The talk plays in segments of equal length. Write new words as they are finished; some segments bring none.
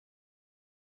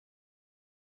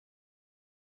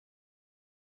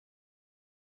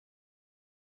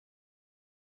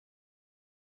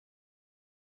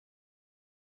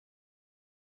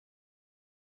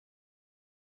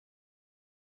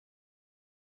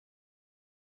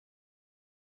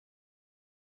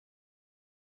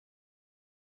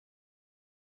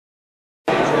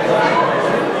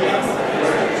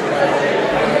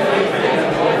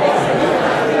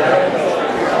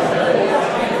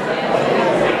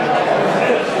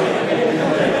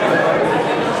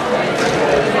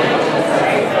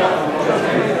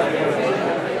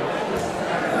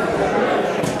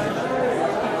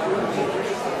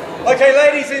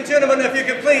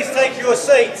your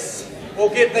seats, we'll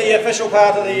get the official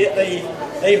part of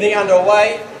the evening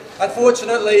underway.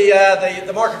 Unfortunately,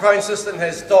 the microphone system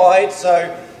has died,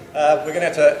 so we're going to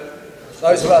have to,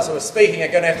 those of us who are speaking are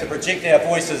going to have to project our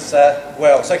voices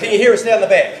well. So can you hear us down the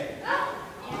back?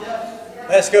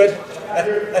 That's good.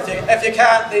 If you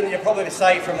can't, then you're probably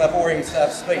safe from a boring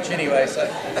speech anyway. So.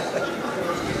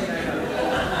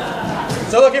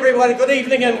 So look everybody, good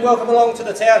evening and welcome along to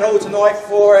the Town Hall tonight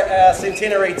for our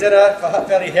Centenary dinner for Hutt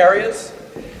Valley Harriers.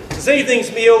 This evening's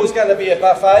meal is going to be a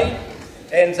buffet,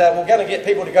 and we're going to get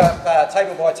people to go up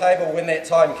table by table when that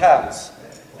time comes.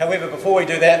 However, before we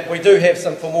do that, we do have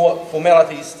some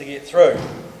formalities to get through.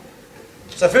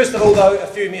 So first of all though, a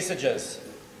few messages.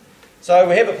 So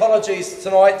we have apologies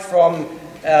tonight from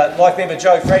life member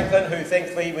Joe Franklin, who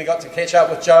thankfully we got to catch up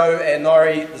with Joe and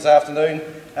Nairi this afternoon,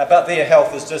 but their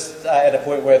health is just at a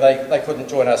point where they couldn't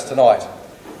join us tonight.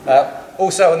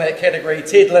 Also in that category,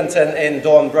 Ted Linton and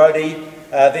Don Brodie,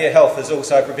 their health has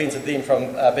also prevented them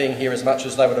from being here as much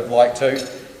as they would have liked to.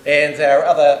 And our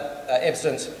other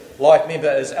absent life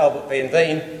member is Albert Van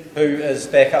Veen, who is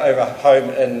back over home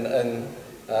in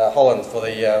Holland for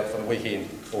the weekend,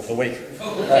 or for the week,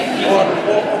 or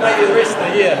maybe the rest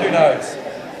of the year, who knows.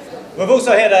 We've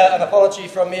also had an apology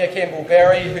from Mayor Campbell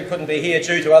Barry, who couldn't be here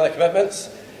due to other commitments,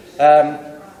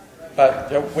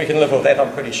 but we can live with that,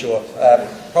 I'm pretty sure.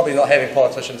 Probably not having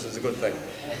politicians is a good thing.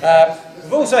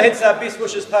 We've also had some best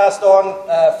wishes passed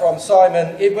on from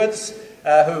Simon Edwards,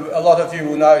 who a lot of you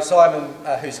will know. Simon,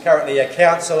 who's currently a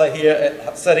councillor here at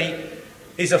Hutt City.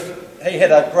 He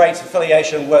had a great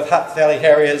affiliation with Hutt Valley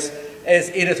Harriers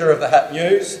as editor of the Hutt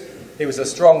News. He was a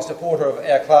strong supporter of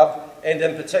our club and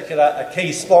in particular a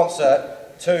key sponsor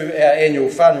to our annual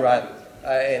fun run,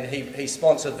 and he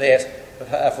sponsored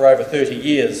that for over 30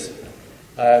 years.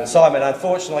 Simon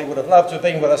unfortunately would have loved to have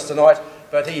been with us tonight,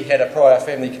 but he had a prior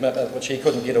family commitment which he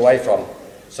couldn't get away from.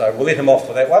 So we'll let him off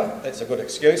for that one, that's a good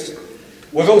excuse.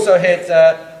 We've also had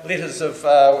letters of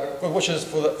good wishes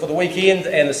for the weekend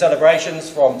and the celebrations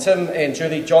from Tim and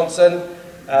Julie Johnson,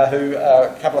 who are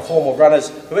a couple of former runners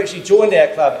who actually joined our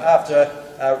club after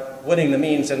winning the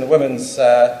men's and the women's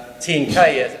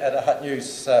 10k at a Hutt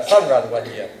News fun run one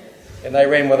year. And they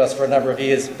ran with us for a number of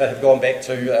years but have gone back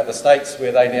to the States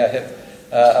where they now have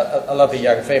a lovely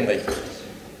young family.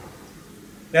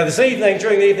 Now this evening,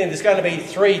 during the evening, there's going to be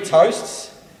 3 toasts,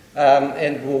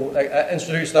 and we'll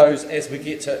introduce those as we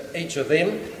get to each of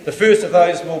them. The first of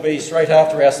those will be straight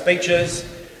after our speeches,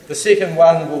 the second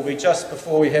one will be just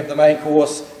before we have the main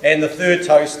course, and the third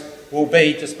toast will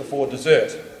be just before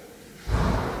dessert.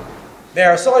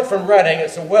 Now aside from running,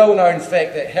 it's a well-known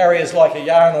fact that Harriers like a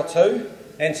yarn or two,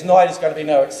 and tonight is going to be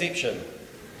no exception.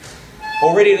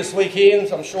 Already this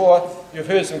weekend, I'm sure you've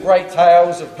heard some great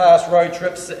tales of past road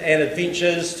trips and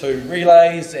adventures to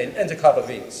relays and inter-club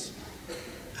events.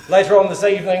 Later on this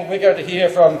evening, we're going to hear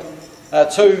from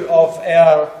 2 of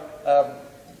our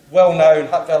well-known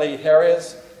Hutt Valley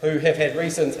Harriers who have had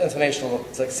recent international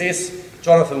success,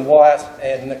 Jonathan Wyatt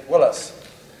and Nick Willis.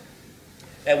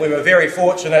 And we were very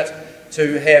fortunate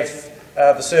to have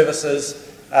the services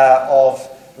of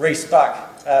Rhys Buck,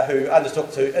 who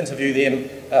undertook to interview them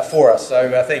for us.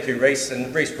 So thank you, Rhys,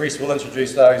 and Rhys will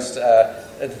introduce those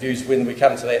interviews when we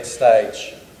come to that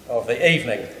stage of the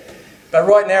evening. But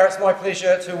right now it's my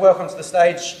pleasure to welcome to the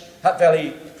stage Hutt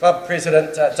Valley Club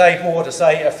President Dave Moore to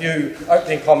say a few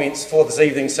opening comments for this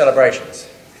evening's celebrations.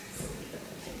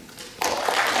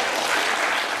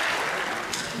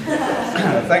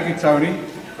 Thank you, Tony.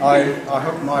 I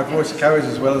hope my voice carries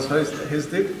as well as his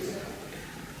did.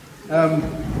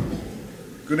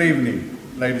 Good evening,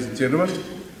 ladies and gentlemen.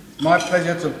 It's my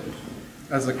pleasure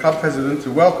as the club president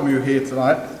to welcome you here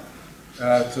tonight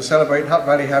to celebrate Hutt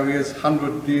Valley Harriers'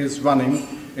 100 years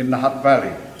running in the Hutt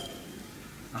Valley.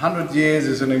 100 years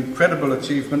is an incredible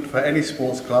achievement for any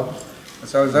sports club, and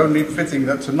so it's only fitting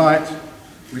that tonight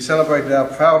we celebrate our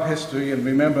proud history and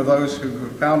remember those who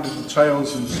have founded the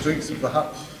trails and streets of the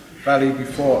Hutt Valley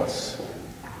before us.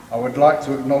 I would like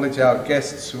to acknowledge our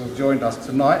guests who have joined us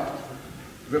tonight.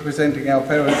 Representing our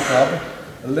parent club,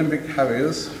 Olympic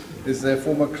Harriers, is their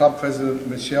former club president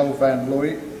Michelle Van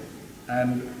Looy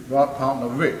and right partner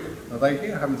Rick. Are they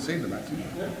here? I haven't seen them actually.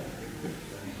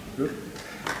 Good.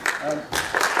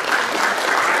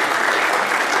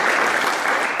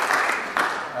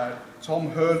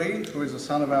 Tom Hurley, who is the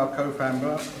son of our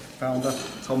co-founder,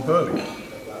 Tom Hurley.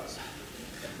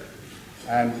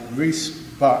 And Rhys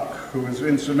Buck, who was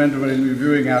instrumental in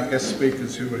reviewing our guest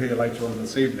speakers who were here later on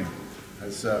this evening,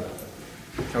 as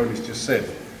Tony's just said.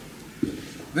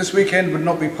 This weekend would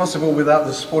not be possible without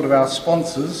the support of our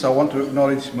sponsors. I want to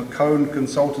acknowledge McCone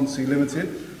Consultancy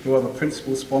Limited, who are the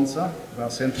principal sponsor of our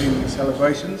centenary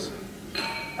celebrations,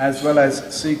 as well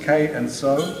as CK and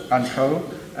Co,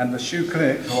 and the Shoe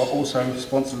Clinic, who are also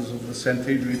sponsors of the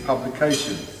centenary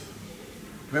publication.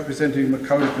 Representing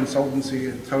McCone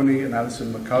Consultancy, Tony and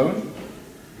Alison McCone,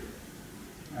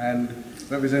 and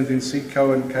representing CK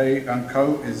and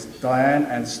Co is Diane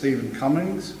and Stephen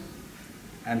Cummings,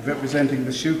 and representing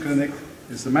the Shoe Clinic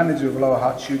is the manager of Lower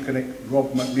Hutt Shoe Clinic,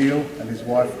 Rob McNeil, and his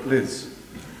wife Liz.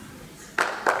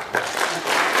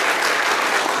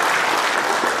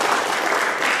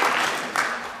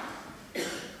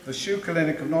 The Shoe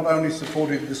Clinic have not only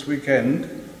supported this weekend,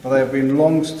 but they have been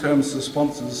long-term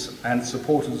sponsors and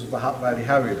supporters of the Hutt Valley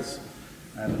Harriers.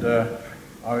 And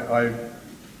I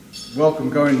welcome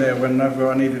going there whenever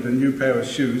I needed a new pair of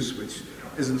shoes, which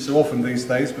isn't so often these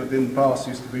days, but in the past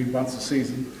used to be once a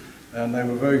season. And they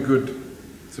were very good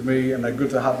to me, and they're good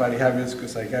to Hutt Valley Harriers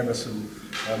because they gave us some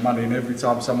money and every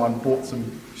time someone bought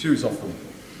some shoes off them.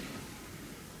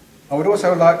 I would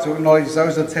also like to acknowledge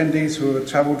those attendees who have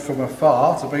travelled from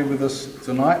afar to be with us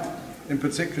tonight, in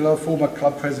particular former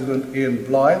club president Ian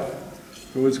Blythe,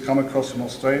 who has come across from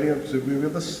Australia to be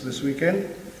with us this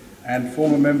weekend, and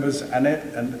former members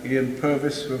Annette and Ian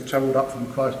Purvis, who have travelled up from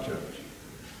Christchurch.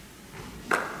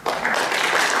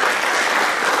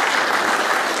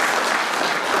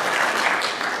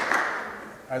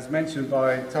 As mentioned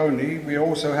by Tony, we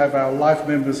also have our life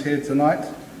members here tonight,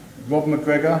 Rob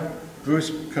McGregor,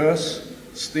 Bruce Curse,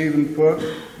 Stephen Quirk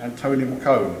and Tony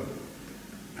McCone.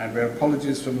 And we have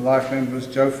apologies from the life members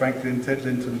Joe Franklin, Ted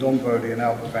Linton, Don Brody and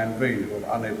Albert Van Veen, who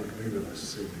are unable to be with us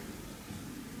this evening.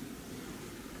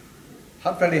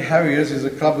 Hutt Valley Harriers is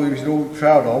a club we are all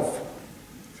proud of.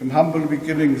 From humble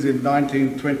beginnings in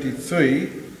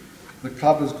 1923, the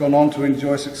club has gone on to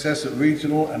enjoy success at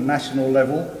regional and national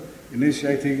level,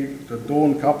 initiating the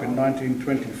Dawn Cup in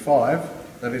 1925,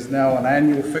 that is now an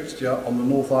annual fixture on the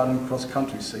North Island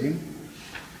cross-country scene,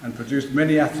 and produced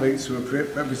many athletes who have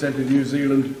represented New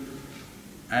Zealand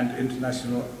and in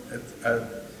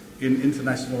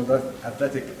international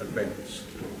athletic events.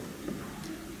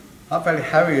 Hutt Valley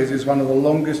Harriers is one of the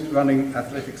longest running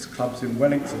athletics clubs in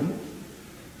Wellington,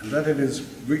 and that it has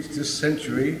reached this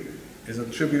century is a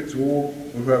tribute to all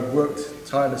who have worked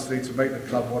tirelessly to make the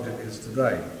club what it is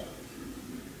today.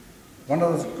 One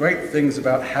of the great things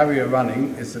about Harrier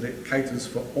running is that it caters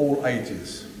for all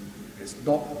ages. It's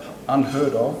not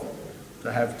unheard of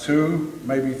to have 2,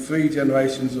 maybe 3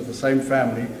 generations of the same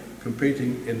family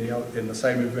competing in the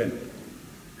same event.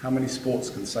 How many sports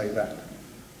can say that?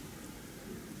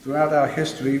 Throughout our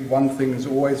history, one thing has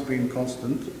always been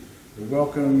constant, the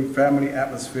welcoming family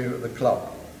atmosphere at the club.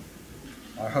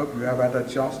 I hope you have had a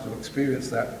chance to experience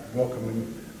that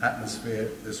welcoming atmosphere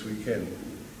this weekend.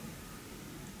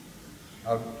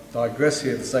 I'll digress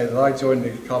here to say that I joined the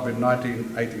club in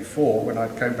 1984 when I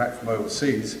came back from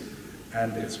overseas,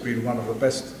 and it's been one of the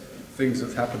best things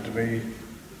that's happened to me,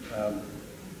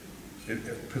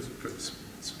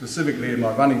 specifically in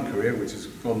my running career, which has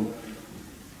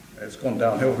gone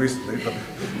downhill recently, but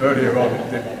earlier on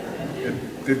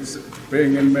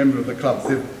being a member of the club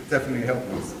did definitely help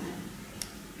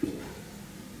me.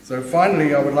 So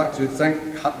finally, I would like to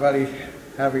thank Hutt Valley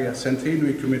Harrier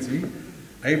Centenary Committee,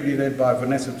 ably led by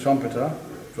Vanessa Trumpeter,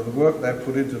 for the work they've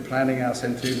put into planning our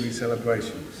centenary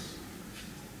celebrations.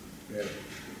 Yeah.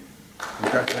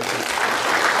 Congratulations.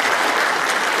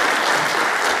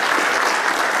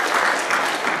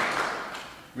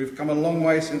 We've come a long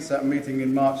way since that meeting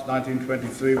in March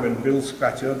 1923 when Bill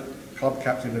Scratchard, club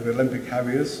captain of the Olympic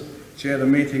Harriers, chaired a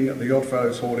meeting at the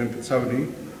Oddfellows Hall in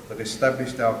Petone that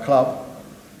established our club,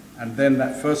 and then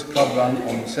that first club run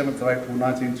on the 7th of April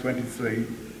 1923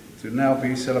 to now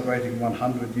be celebrating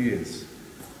 100 years.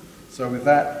 So with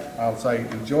that, I'll say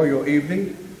enjoy your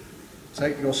evening,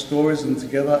 take your stories, and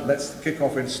together let's kick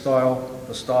off in style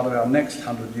the start of our next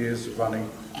 100 years of running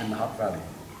in the Hutt Valley.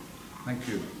 Thank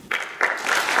you.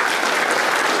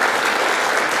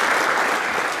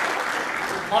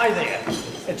 Hi there.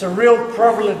 It's a real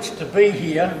privilege to be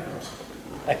here,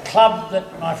 a club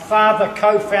that my father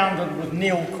co-founded with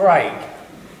Neil Craig.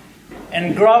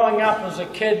 And growing up as a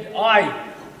kid, I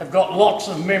have got lots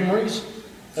of memories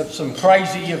of some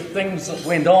crazy things that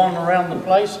went on around the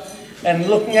place. And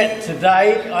looking at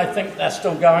today, I think they're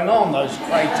still going on, those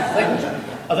crazy things.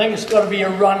 I think it's got to be a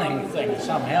running thing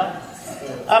somehow.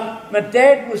 My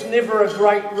dad was never a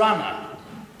great runner,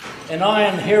 and I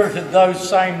inherited those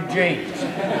same genes.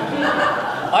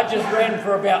 I just ran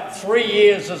for about 3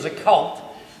 years as a colt,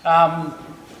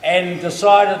 and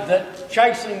decided that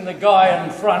chasing the guy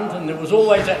in front, and there was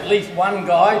always at least one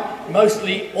guy,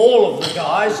 mostly all of the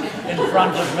guys in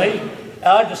front of me,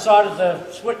 I decided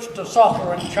to switch to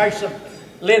soccer and chase a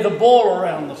leather ball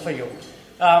around the field.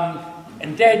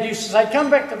 And Dad used to say,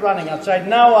 come back to running. I'd say,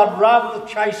 no, I'd rather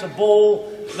chase a ball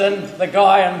than the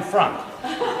guy in front.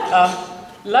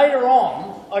 Later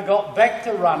on, I got back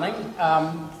to running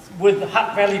with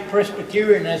Hutt Valley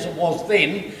Presbyterian, as it was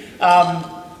then.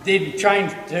 Then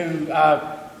changed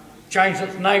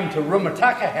its name to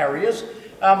Rumataka Harriers.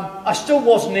 I still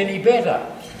wasn't any better.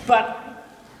 But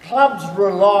clubs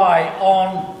rely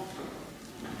on,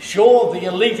 sure, the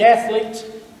elite athletes,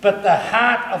 but the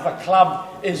heart of a club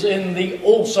is in the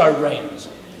also-rans.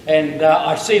 And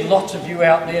I see lots of you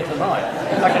out there tonight.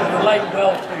 I can relate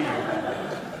well to you.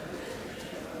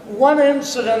 One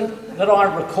incident that I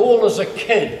recall as a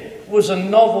kid was a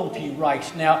novelty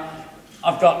race. Now,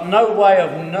 I've got no way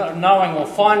of knowing or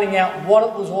finding out what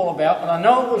it was all about, but I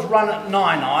know it was run at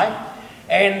Nainai,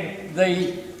 and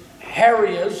the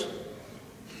Harriers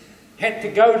had to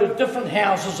go to different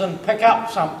houses and pick up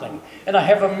something. And I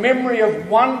have a memory of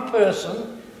one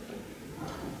person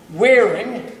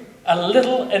wearing a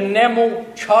little enamel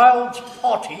child's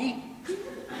potty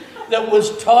that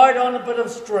was tied on a bit of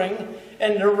string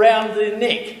and around their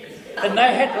neck. And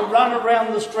they had to run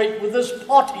around the street with this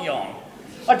potty on.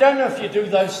 I don't know if you do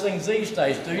those things these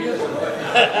days, do you?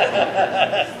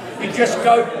 you just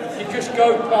go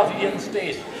potty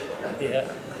instead. Yeah.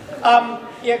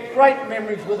 Yeah, great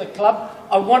memories with the club.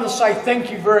 I want to say thank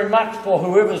you very much for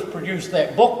whoever's produced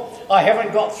that book. I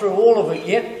haven't got through all of it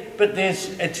yet, but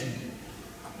it's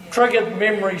triggered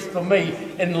memories for me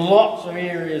in lots of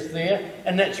areas there,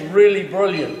 and that's really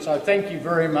brilliant, so thank you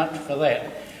very much for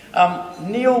that.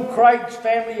 Neil Craig's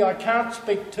family, I can't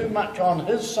speak too much on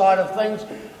his side of things.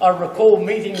 I recall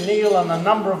meeting Neil on a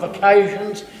number of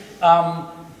occasions, yeah,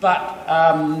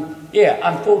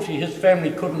 unfortunately his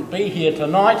family couldn't be here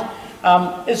tonight.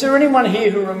 Is there anyone here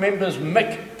who remembers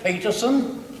Mick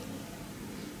Peterson?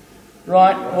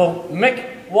 Right, well,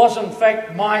 Mick was in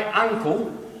fact my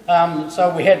uncle, so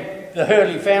we had, the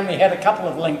Hurley family had a couple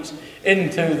of links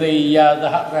into the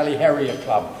Hutt Valley Harrier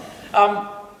Club.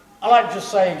 I'd like to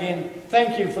just say again,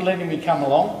 thank you for letting me come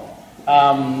along.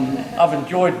 I've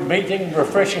enjoyed meeting,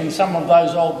 refreshing some of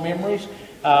those old memories,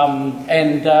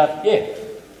 yeah,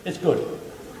 it's good.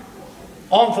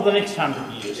 On for the next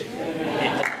 100 years.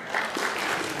 Yeah.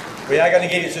 We are going to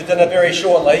get you to dinner very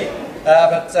shortly,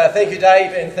 but thank you,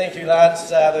 Dave, and thank you, Lance.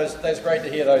 That's great to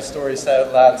hear those stories,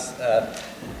 Lance.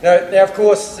 Now, of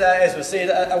course, as we said,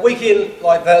 a weekend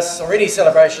like this, or any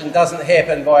celebration, doesn't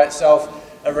happen by itself.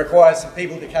 It requires some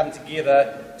people to come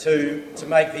together to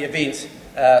make the event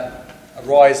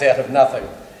arise out of nothing.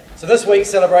 So this week's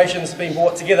celebration has been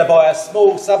brought together by a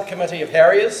small subcommittee of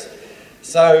Harriers.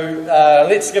 So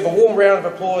let's give a warm round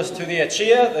of applause to their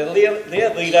chair, their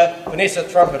leader, Vanessa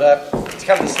Trumpeter, to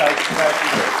come to the stage.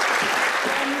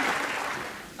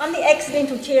 I'm the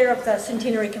accidental chair of the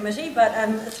Centenary Committee, but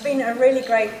it's been a really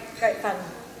great fun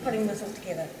putting this all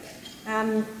together.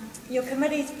 Your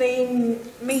committee's been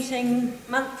meeting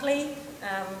monthly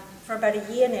for about a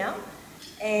year now,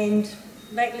 and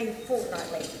lately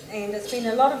fortnightly, and it's been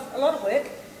a lot of work.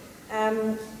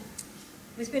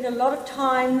 We spent a lot of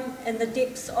time in the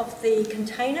depths of the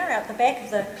container out the back of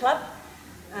the club,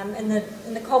 in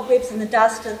the cobwebs and the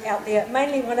dust out there.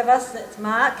 Mainly one of us, that's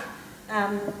Mark,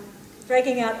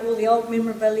 dragging out all the old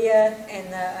memorabilia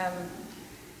and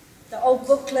the old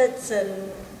booklets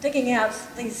and digging out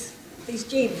these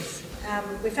gems.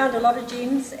 We found a lot of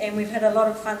gems, and we've had a lot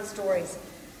of fun stories.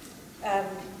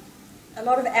 A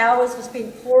lot of hours were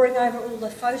spent poring over all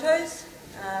the photos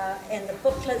and the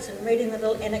booklets and reading the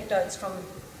little anecdotes from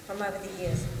over the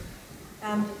years.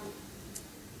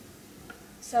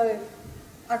 So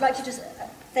I'd like to just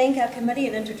thank our committee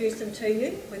and introduce them to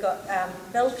you. We've got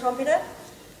Bill Trompeter,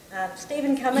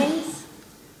 Stephen Cummings,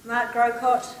 Mark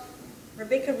Grocott,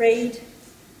 Rebecca Reid,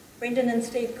 Brendan and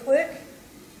Steve Quirk,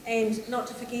 and not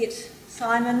to forget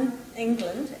Simon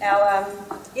England, our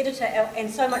editor, and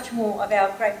so much more of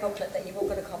our great booklet that you've all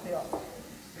got a copy of.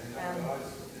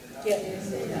 Yeah.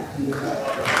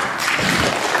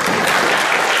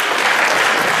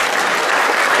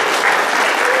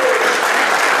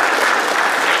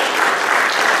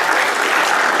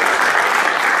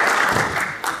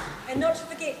 And not to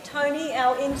forget Tony,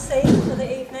 our MC for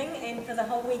the evening and for the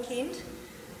whole weekend,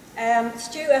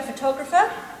 Stu, our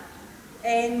photographer,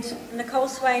 and Nicole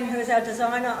Swain, who is our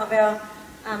designer of our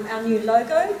new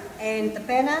logo and the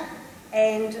banner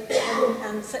and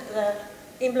the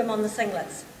emblem on the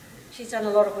singlets. She's done a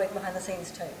lot of work behind the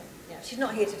scenes too. Yeah, she's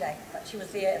not here today, but she was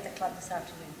there at the club this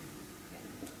afternoon.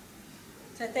 Yeah.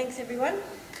 So thanks everyone.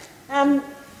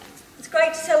 It's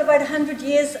great to celebrate 100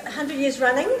 years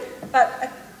running,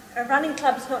 but a running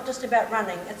club is not just about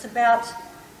running, it's about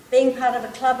being part of a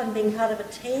club and being part of a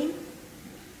team,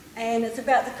 and it's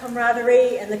about the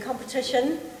camaraderie and the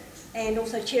competition, and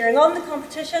also cheering on the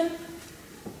competition,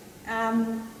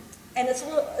 and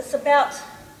it's about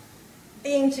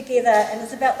being together, and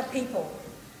it's about the people,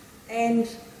 and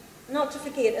not to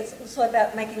forget, it's also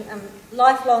about making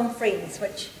lifelong friends,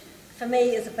 which for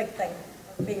me is a big thing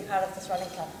of being part of this running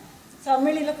club. So I'm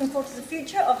really looking forward to the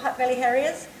future of Hutt Valley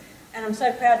Harriers, and I'm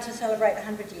so proud to celebrate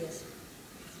 100 years.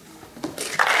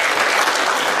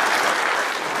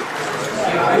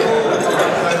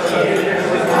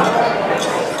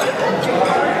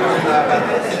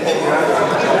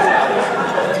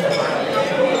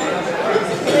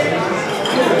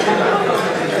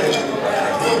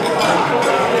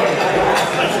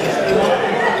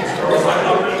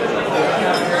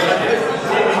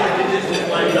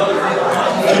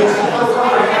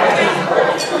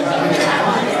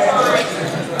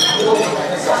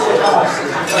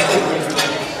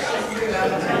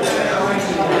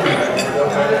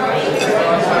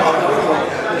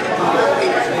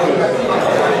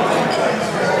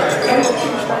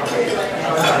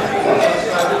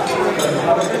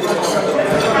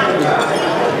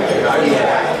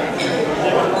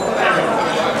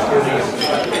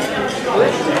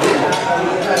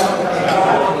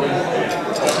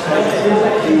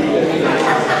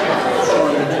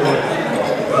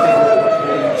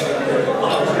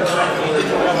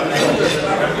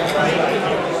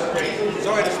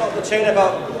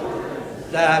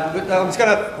 I'm just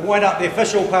going to wind up the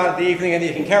official part of the evening, and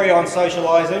you can carry on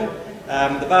socialising.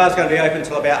 The bar's going to be open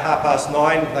until about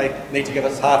 9:30. They need to give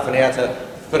us half an hour to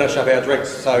finish up our drinks,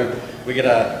 so we get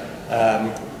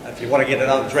if you want to get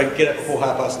another drink, get it before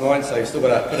 9:30, so you've still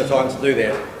got a bit of time to do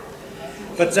that.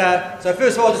 But so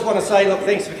first of all, I just want to say, look,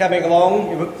 thanks for coming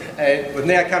along. We've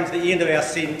now come to the end of our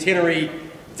Centenary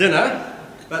dinner,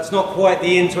 but it's not quite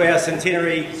the end to our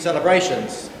Centenary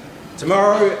celebrations.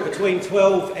 Tomorrow, between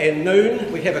 12 and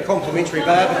noon, we have a complimentary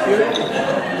barbecue. It's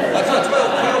not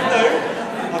 12 noon.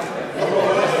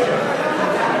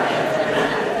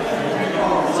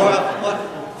 So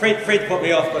Fred put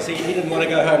me off because he didn't want to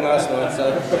go home last night.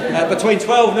 So between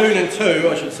 12 noon and 2,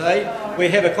 I should say, we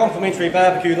have a complimentary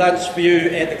barbecue lunch for you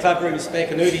at the club rooms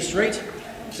back in Udi Street.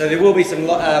 So there will be some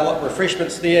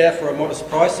refreshments there for a modest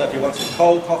price. So if you want some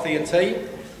cold coffee and tea,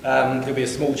 there'll be a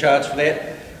small charge for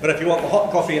that. But if you want the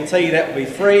hot coffee and tea, that will be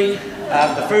free.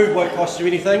 The food won't cost you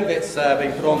anything. That's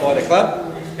being put on by the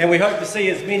club. And we hope to see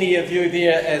as many of you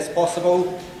there as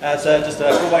possible. So just a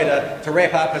good way to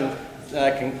wrap up and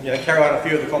carry on a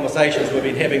few of the conversations we've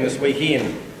been having this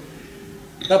weekend.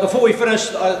 But before we finish,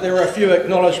 there are a few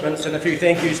acknowledgements and a few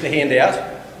thank yous to hand out.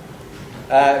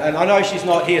 And I know she's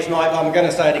not here tonight, but I'm going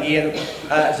to say it again.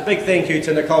 It's a big thank you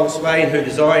to Nicole Swain, who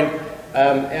designed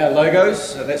our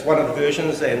logos. That's one of the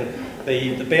versions, and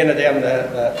the banner down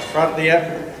the front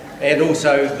there, and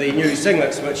also the new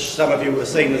singlets, which some of you will have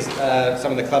seen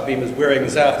some of the club members wearing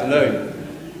this afternoon.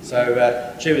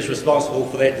 So she was responsible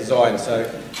for that design, so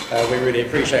we really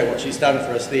appreciate what she's done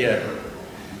for us there.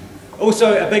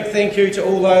 Also, a big thank you to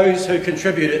all those who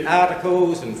contributed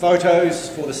articles and photos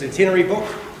for the Centenary book,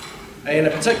 and a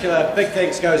particular big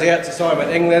thanks goes out to Simon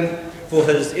England for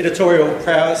his editorial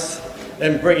prowess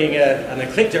in bringing an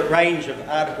eclectic range of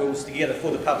articles together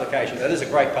for the publication. It is a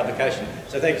great publication,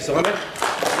 so thank you, Simon.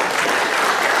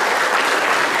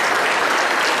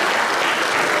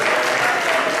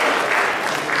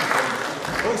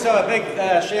 Also a big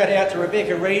shout out to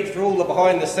Rebecca Reid for all the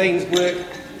behind the scenes work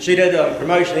she did on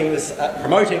promoting this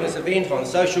event on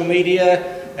social media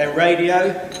and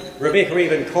radio. Rebecca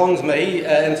even conned me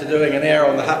into doing an hour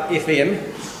on the Hutt FM.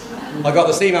 I got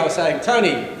this email saying,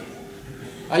 "Tony,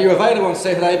 are you available on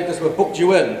Saturday because we've booked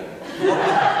you in?"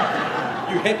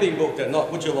 You have been booked in,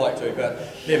 not would you like to, but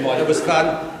never mind, it was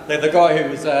fun. The guy who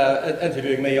was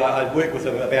interviewing me, I worked with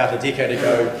him about a decade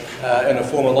ago in a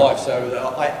former life,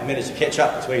 so I managed to catch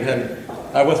up with him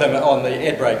on the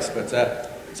ad breaks. But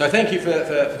so thank you for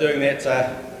doing that,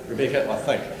 Rebecca, I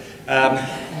think.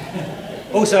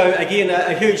 Also, again,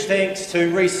 a huge thanks to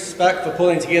Reece Buck for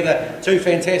pulling together two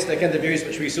fantastic interviews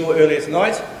which we saw earlier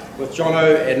tonight with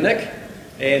Jono and Nick.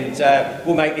 And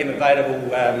we'll make them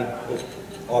available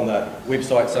on the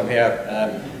website somehow.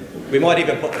 We might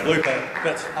even put the blooper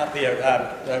bit up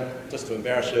there, just to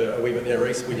embarrass you a wee bit there,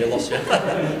 Reece, when you lost your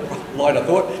line of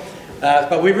thought.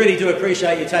 But we really do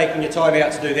appreciate you taking your time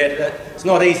out to do that. It's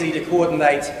not easy to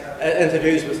coordinate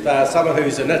interviews with someone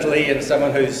who's in Italy and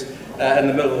someone who's in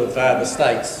the middle of the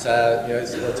States.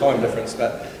 It's a time difference,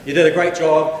 but you did a great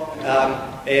job,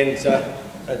 and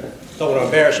don't want to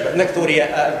embarrass you, but Nick thought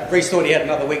Reece thought he had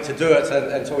another week to do it,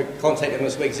 until we contacted him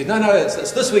this week. He said, no,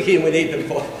 it's this weekend we need them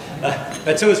for.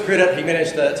 But to his credit, he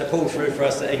managed to pull through for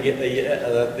us and get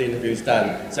the interviews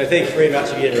done. So thank you very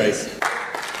much again, Reece.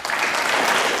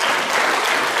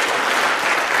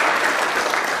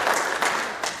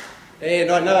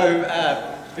 And I know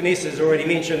Vanessa's already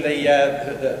mentioned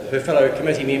her fellow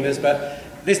committee members, but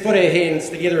let's put our hands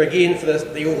together again for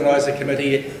the organiser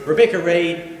committee: Rebecca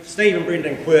Reid, Stephen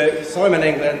Brendan Quirk, Simon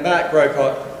England, Mark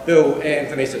Grocott, Bill and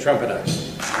Vanessa Trumpeter.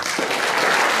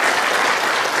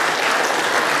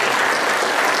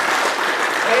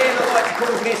 And I'd like to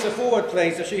call Vanessa forward,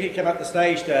 please, if she could come up the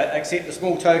stage to accept a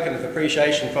small token of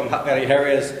appreciation from Hutt Valley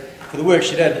Harriers for the work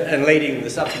she did in leading the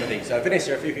subcommittee. So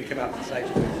Vanessa, if you could come up the stage,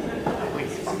 please.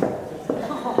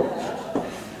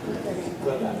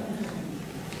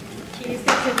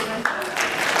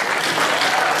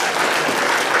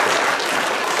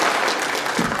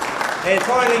 And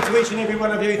finally, to each and every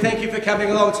one of you, thank you for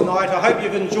coming along tonight. I hope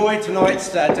you've enjoyed tonight's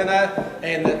dinner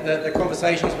and the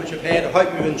conversations which you've had. I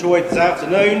hope you've enjoyed this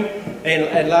afternoon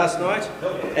and last night.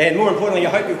 And more importantly, I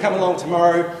hope you'll come along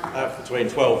tomorrow between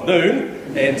 12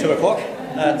 noon and 2 o'clock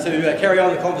to carry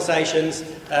on the conversations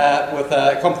with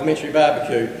a complimentary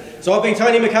barbecue. So I've been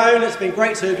Tony McCone. It's been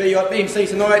great to be your MC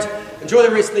tonight. Enjoy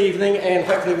the rest of the evening and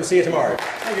hopefully we'll see you tomorrow.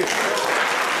 Thank you.